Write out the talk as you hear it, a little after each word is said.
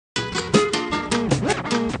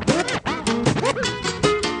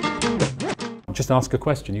just ask a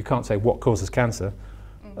question. You can't say, what causes cancer?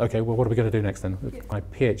 Okay, well, what are we going to do next then? My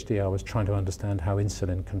PhD, I was trying to understand how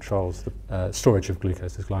insulin controls the storage of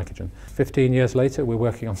glucose as glycogen. 15 years later, we're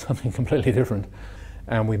working on something completely different,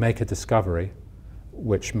 and we make a discovery,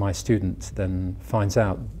 which my student then finds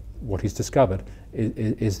out what he's discovered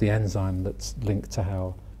is the enzyme that's linked to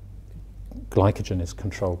how glycogen is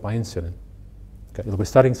controlled by insulin. Okay, we're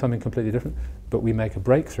studying something completely different, but we make a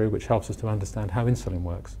breakthrough which helps us to understand how insulin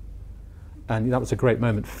works. And that was a great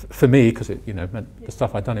moment for me, because it meant the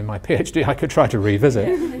stuff I'd done in my PhD I could try to revisit.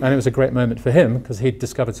 And it was a great moment for him, because he'd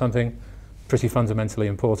discovered something pretty fundamentally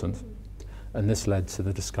important. And this led to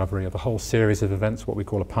the discovery of a whole series of events, what we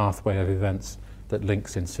call a pathway of events, that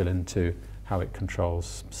links insulin to how it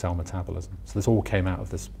controls cell metabolism. So this all came out of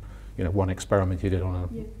this one experiment you did on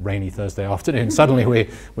a rainy Thursday afternoon. Suddenly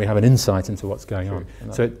we have an insight into what's going on.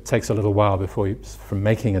 So it takes a little while before from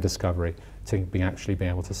making a discovery to actually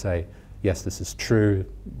being able to say, yes, this is true,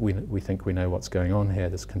 we think we know what's going on here,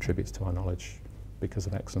 this contributes to our knowledge because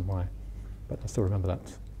of X and Y. But I still remember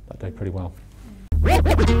that day pretty well.